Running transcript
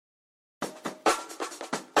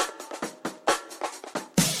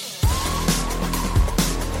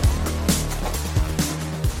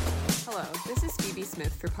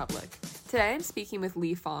Republic. Today I'm speaking with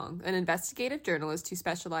Fang, an investigative journalist who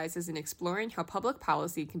specializes in exploring how public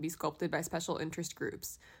policy can be sculpted by special interest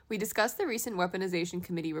groups. We discuss the recent Weaponization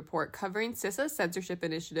Committee report covering CISA's censorship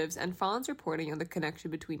initiatives and Fang's reporting on the connection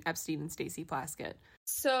between Epstein and Stacey Plaskett.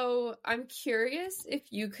 So I'm curious if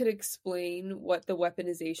you could explain what the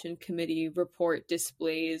Weaponization Committee report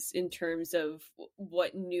displays in terms of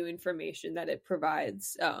what new information that it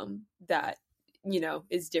provides that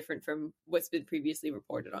is different from what's been previously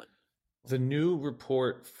reported on. The new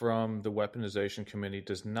report from the Weaponization Committee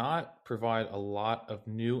does not provide a lot of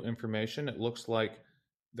new information. It looks like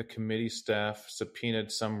the committee staff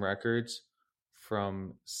subpoenaed some records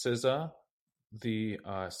from CISA, the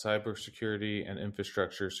Cybersecurity and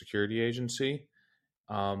Infrastructure Security Agency.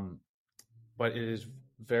 But it is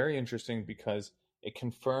very interesting because it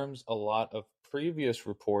confirms a lot of previous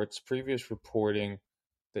reporting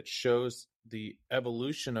that shows the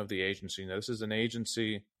evolution of the agency. Now, this is an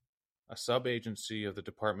agency, a sub-agency of the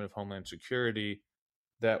Department of Homeland Security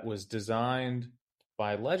that was designed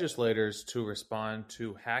by legislators to respond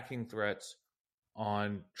to hacking threats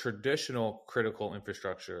on traditional critical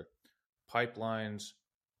infrastructure, pipelines,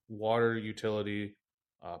 water utility,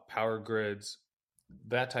 power grids,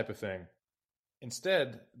 that type of thing.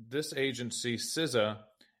 Instead, this agency, CISA,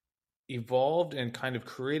 evolved and kind of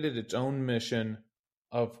created its own mission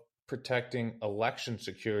of protecting election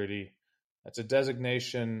security. That's a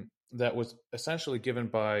designation that was essentially given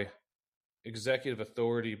by executive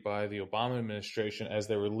authority by the Obama administration as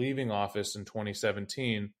they were leaving office in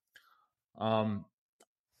 2017.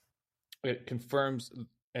 It confirms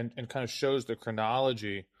and kind of shows the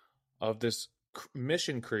chronology of this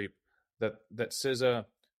mission creep that CISA,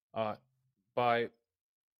 by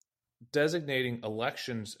designating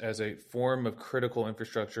elections as a form of critical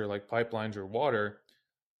infrastructure like pipelines or water,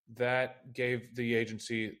 that gave the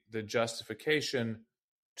agency the justification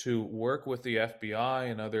to work with the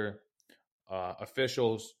FBI and other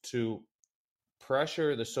officials to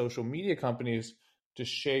pressure the social media companies to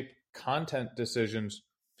shape content decisions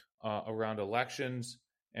around elections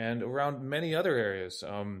and around many other areas.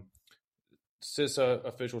 CISA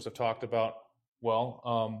officials have talked about,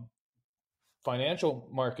 financial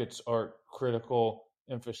markets are critical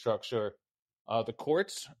infrastructure. The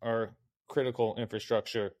courts are critical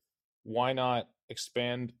infrastructure. Why not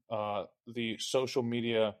expand the social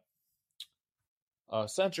media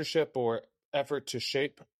censorship or effort to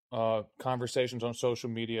shape conversations on social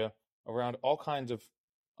media around all kinds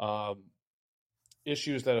of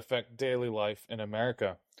issues that affect daily life in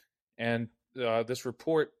America? And this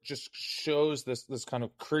report just shows this kind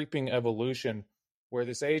of creeping evolution where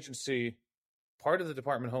this agency, part of the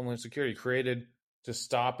Department of Homeland Security, created to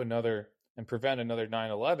stop another and prevent another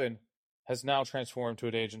 9/11, has now transformed to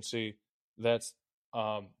an agency that's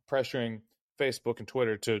pressuring Facebook and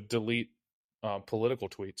Twitter to delete political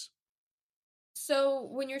tweets. So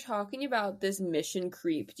when you're talking about this mission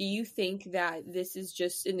creep, do you think that this is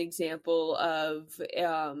just an example of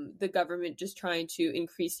the government just trying to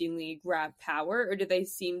increasingly grab power, or do they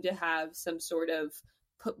seem to have some sort of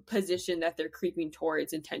position that they're creeping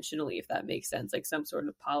towards intentionally, if that makes sense, like some sort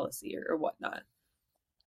of policy or whatnot?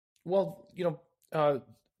 Well,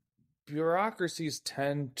 bureaucracies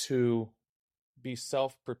tend to be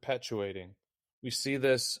self-perpetuating. We see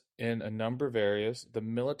this in a number of areas. The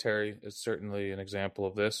military is certainly an example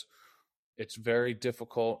of this. It's very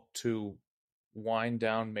difficult to wind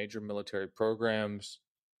down major military programs,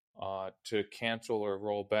 to cancel or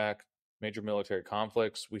roll back major military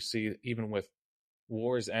conflicts. We see even with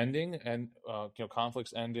wars ending and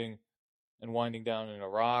conflicts ending and winding down in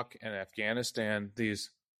Iraq and Afghanistan,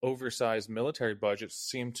 these oversized military budgets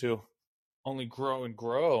seem to only grow and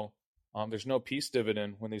grow. There's no peace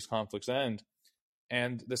dividend when these conflicts end.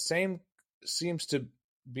 And the same seems to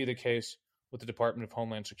be the case with the Department of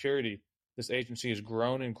Homeland Security. This agency has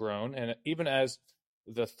grown and grown. And even as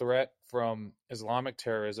the threat from Islamic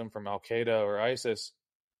terrorism, from Al-Qaeda or ISIS,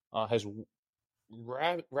 has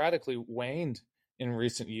radically waned in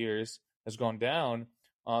recent years, has gone down,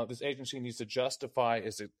 this agency needs to justify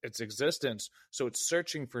its existence. So it's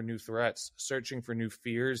searching for new threats, searching for new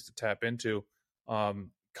fears to tap into,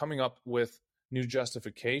 coming up with new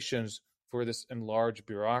justifications for this enlarged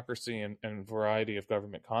bureaucracy and variety of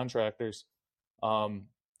government contractors.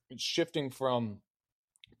 It's shifting from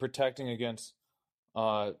protecting against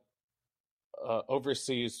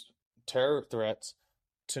overseas terror threats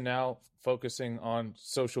to now focusing on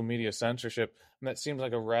social media censorship. And that seems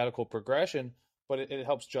like a radical progression, but it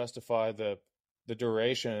helps justify the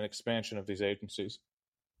duration and expansion of these agencies.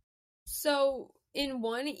 So, in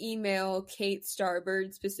one email, Kate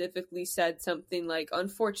Starbird specifically said something like,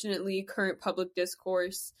 unfortunately, current public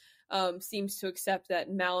discourse seems to accept that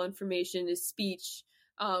malinformation is speech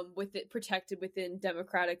with it protected within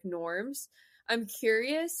democratic norms. I'm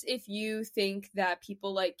curious if you think that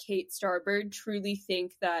people like Kate Starbird truly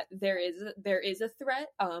think that there is a threat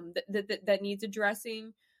that needs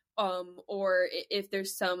addressing, or if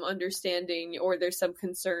there's some understanding or there's some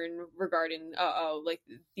concern regarding like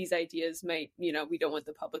these ideas might, we don't want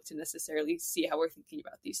the public to necessarily see how we're thinking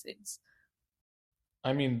about these things.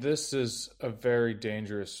 I mean, this is a very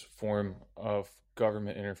dangerous form of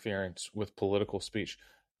government interference with political speech.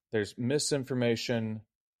 There's misinformation,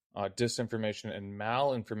 disinformation, and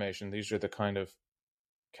malinformation. These are the kind of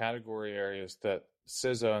category areas that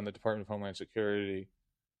CISA and the Department of Homeland Security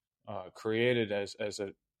created as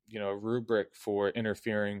a rubric for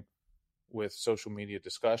interfering with social media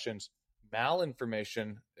discussions.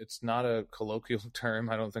 Malinformation, it's not a colloquial term.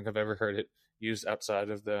 I don't think I've ever heard it used outside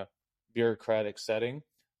of the bureaucratic setting,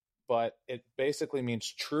 but it basically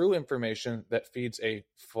means true information that feeds a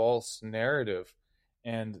false narrative.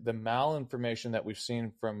 And the malinformation that we've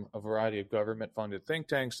seen from a variety of government funded think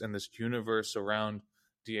tanks and this universe around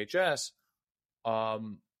DHS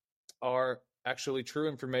um, are actually true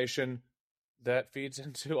information that feeds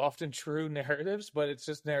into often true narratives, but it's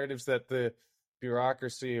just narratives that the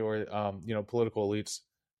bureaucracy or political elites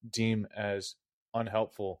deem as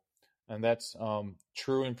unhelpful. And that's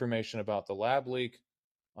true information about the lab leak,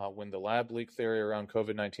 when the lab leak theory around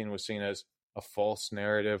COVID-19 was seen as a false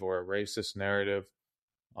narrative or a racist narrative.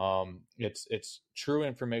 It's true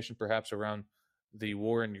information perhaps around the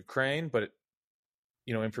war in Ukraine, but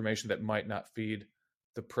information that might not feed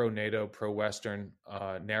the pro NATO, pro Western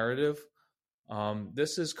narrative.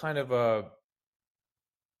 This is kind of a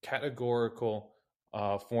categorical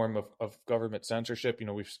form of government censorship.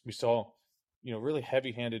 We saw really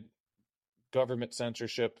heavy-handed government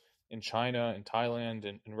censorship in China and Thailand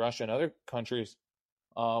and Russia and other countries,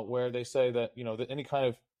 where they say that that any kind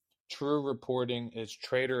of true reporting is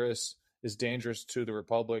traitorous, is dangerous to the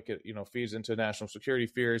republic. It feeds into national security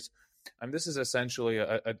fears. And this is essentially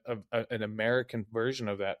an American version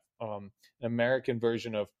of that, an American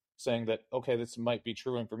version of saying that, okay, this might be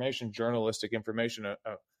true information, journalistic information, a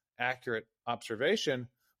accurate observation,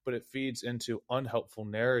 but it feeds into unhelpful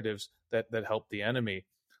narratives that help the enemy.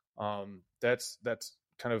 That's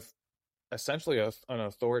kind of essentially an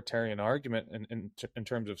authoritarian argument in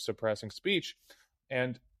terms of suppressing speech.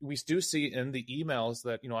 And we do see in the emails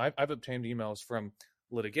that, I've obtained emails from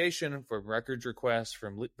litigation, from records requests,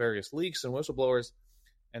 from various leaks and whistleblowers,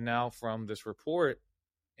 and now from this report.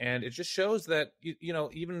 And it just shows that,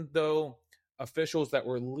 even though officials that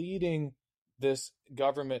were leading this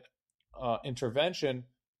government intervention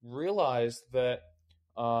realized that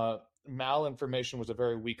malinformation was a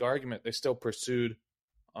very weak argument, they still pursued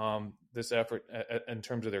this effort in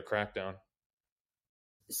terms of their crackdown.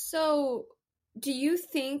 So, do you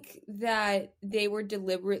think that they were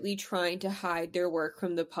deliberately trying to hide their work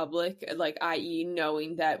from the public, like, i.e.,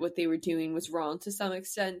 knowing that what they were doing was wrong to some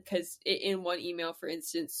extent? Because in one email, for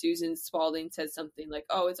instance, Susan Spalding said something like,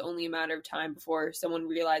 oh, it's only a matter of time before someone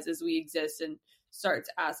realizes we exist and starts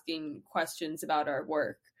asking questions about our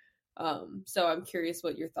work. So, I'm curious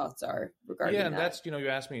what your thoughts are Yeah, regarding and that. that's, you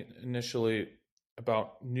asked me initially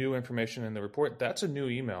about new information in the report. That's a new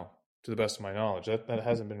email, to the best of my knowledge. That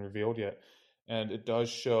hasn't been revealed yet. And it does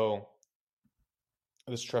show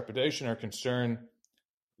this trepidation or concern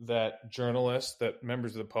that journalists, that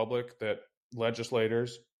members of the public, that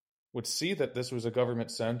legislators would see that this was a government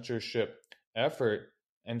censorship effort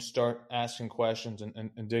and start asking questions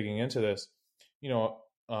and digging into this.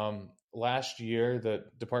 Last year, the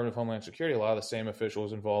Department of Homeland Security, a lot of the same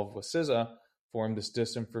officials involved with CISA, formed this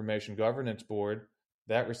Disinformation Governance Board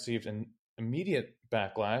that received an immediate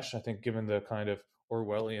backlash, I think, given the kind of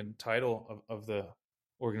Orwellian title of the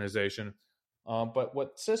organization. But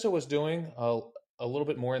what CISA was doing a little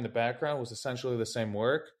bit more in the background was essentially the same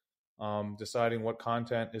work, deciding what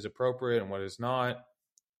content is appropriate and what is not,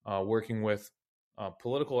 working with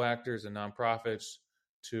political actors and nonprofits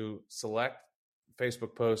to select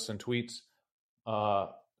Facebook posts and tweets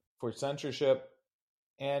for censorship.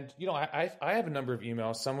 And I have a number of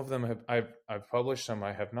emails. Some of them I've published, some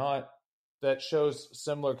I have not. That shows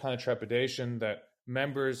similar kind of trepidation that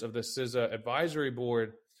members of the CISA advisory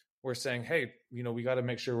board were saying, "Hey, we got to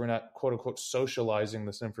make sure we're not quote unquote socializing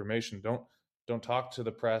this information. Don't talk to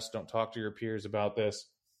the press. Don't talk to your peers about this."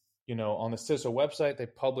 On the CISA website, they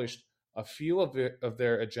published a few of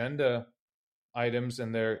their agenda items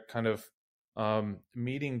and their kind of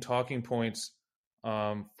meeting talking points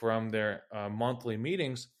from their monthly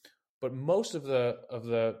meetings. but most of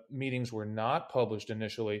the meetings were not published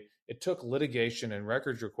initially. It took litigation and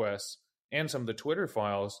records requests and some of the Twitter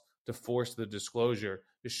files to force the disclosure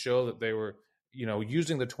to show that they were,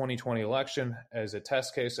 using the 2020 election as a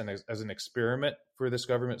test case and as an experiment for this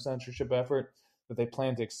government censorship effort. That they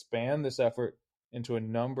plan to expand this effort into a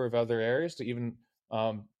number of other areas to even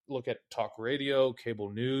look at talk radio, cable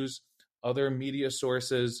news, other media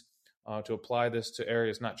sources, to apply this to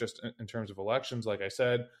areas not just in terms of elections, like I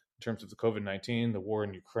said, in terms of the COVID-19, the war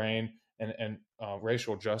in Ukraine, and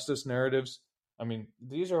racial justice narratives. I mean,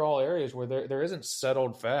 these are all areas where there isn't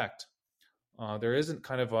settled fact. There isn't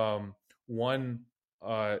kind of one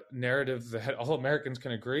narrative that all Americans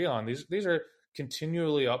can agree on. These are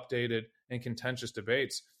continually updated and contentious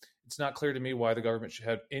debates. It's not clear to me why the government should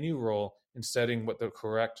have any role in setting what the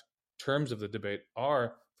correct terms of the debate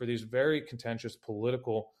are for these very contentious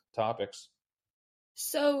political topics.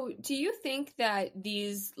 So, do you think that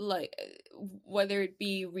these, like, whether it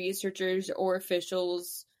be researchers or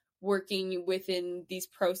officials working within these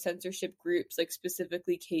pro-censorship groups, like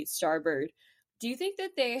specifically Kate Starbird, do you think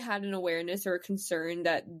that they had an awareness or a concern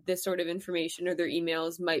that this sort of information or their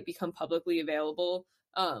emails might become publicly available,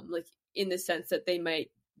 like in the sense that they might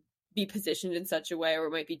be positioned in such a way, or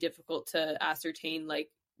it might be difficult to ascertain, like,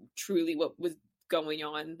 truly what was going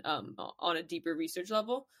on a deeper research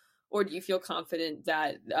level? Or do you feel confident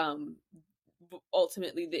that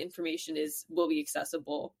ultimately the information will be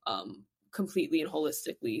accessible completely and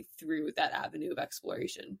holistically through that avenue of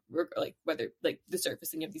exploration, like whether like the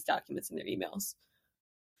surfacing of these documents in their emails?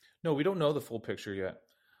 No, we don't know the full picture yet.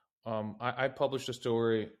 I published a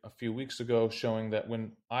story a few weeks ago showing that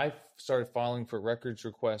when I started filing for records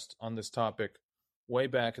requests on this topic way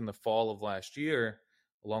back in the fall of last year,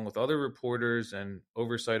 along with other reporters and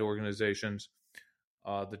oversight organizations,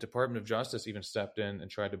 the Department of Justice even stepped in and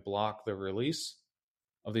tried to block the release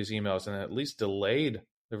of these emails and at least delayed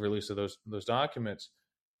the release of those documents.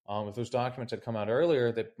 If those documents had come out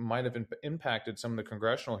earlier, that might have impacted some of the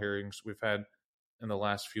congressional hearings we've had in the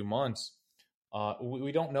last few months.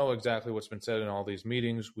 We don't know exactly what's been said in all these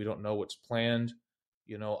meetings. We don't know what's planned.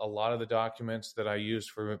 A lot of the documents that I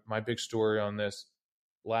used for my big story on this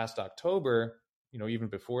last October, even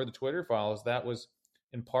before the Twitter files, that was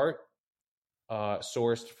in part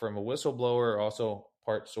sourced from a whistleblower, also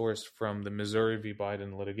part sourced from the Missouri v.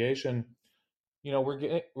 Biden litigation.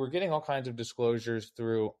 We're getting all kinds of disclosures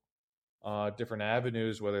through different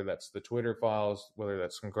avenues, whether that's the Twitter files, whether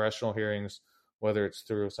that's congressional hearings, whether it's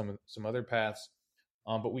through some other paths.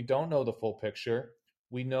 But we don't know the full picture.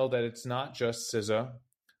 We know that it's not just CISA,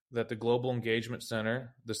 that the Global Engagement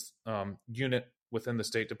Center, this unit within the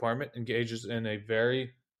State Department, engages in a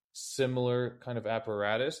very similar kind of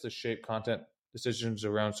apparatus to shape content decisions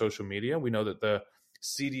around social media. We know that the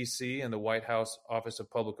CDC and the White House Office of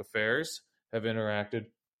Public Affairs have interacted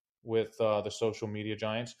with the social media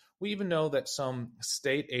giants. We even know that some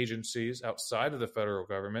state agencies outside of the federal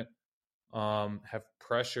government have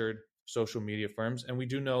pressured social media firms. And we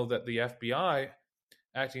do know that the FBI,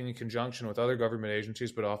 acting in conjunction with other government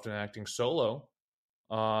agencies, but often acting solo,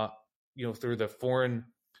 through the Foreign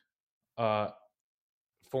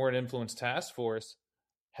Influence Task Force,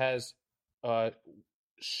 has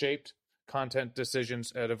shaped content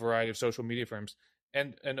decisions at a variety of social media firms.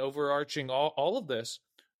 And overarching all of this,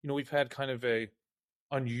 we've had kind of a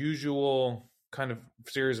unusual kind of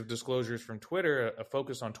series of disclosures from Twitter, a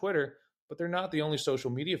focus on Twitter, but they're not the only social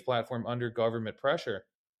media platform under government pressure.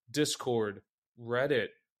 Discord, Reddit,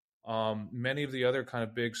 many of the other kind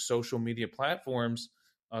of big social media platforms,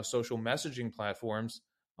 social messaging platforms,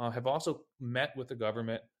 have also met with the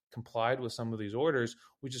government, complied with some of these orders.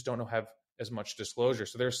 We just don't have as much disclosure.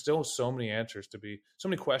 So there's still so many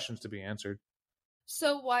questions to be answered.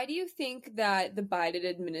 So why do you think that the Biden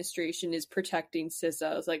administration is protecting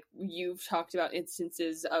CISA? Like, you've talked about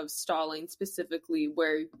instances of stalling specifically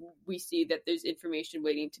where we see that there's information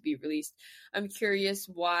waiting to be released. I'm curious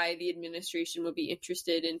why the administration would be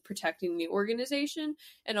interested in protecting the organization,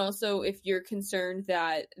 and also if you're concerned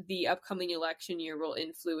that the upcoming election year will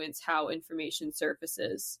influence how information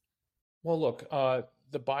surfaces. Well, look,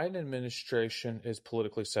 the Biden administration is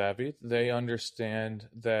politically savvy. They understand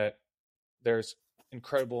that there's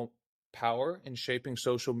incredible power in shaping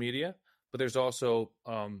social media, but there's also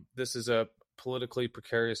this is a politically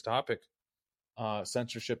precarious topic.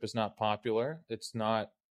 Censorship is not popular. It's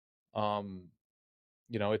not, the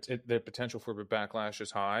potential for backlash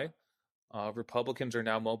is high. Republicans are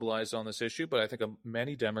now mobilized on this issue, but I think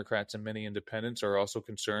many Democrats and many independents are also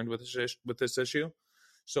concerned with this issue.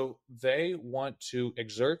 So they want to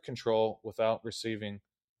exert control without receiving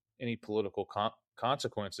any political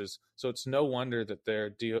consequences. So it's no wonder that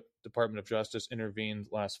their Department of Justice intervened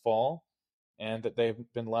last fall, and that they've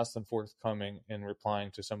been less than forthcoming in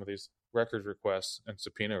replying to some of these record requests and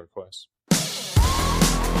subpoena requests.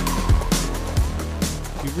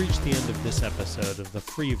 You've reached the end of this episode of the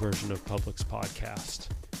free version of Public's podcast.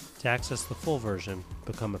 To access the full version,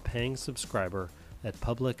 become a paying subscriber at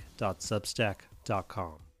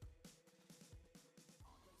public.substack.com.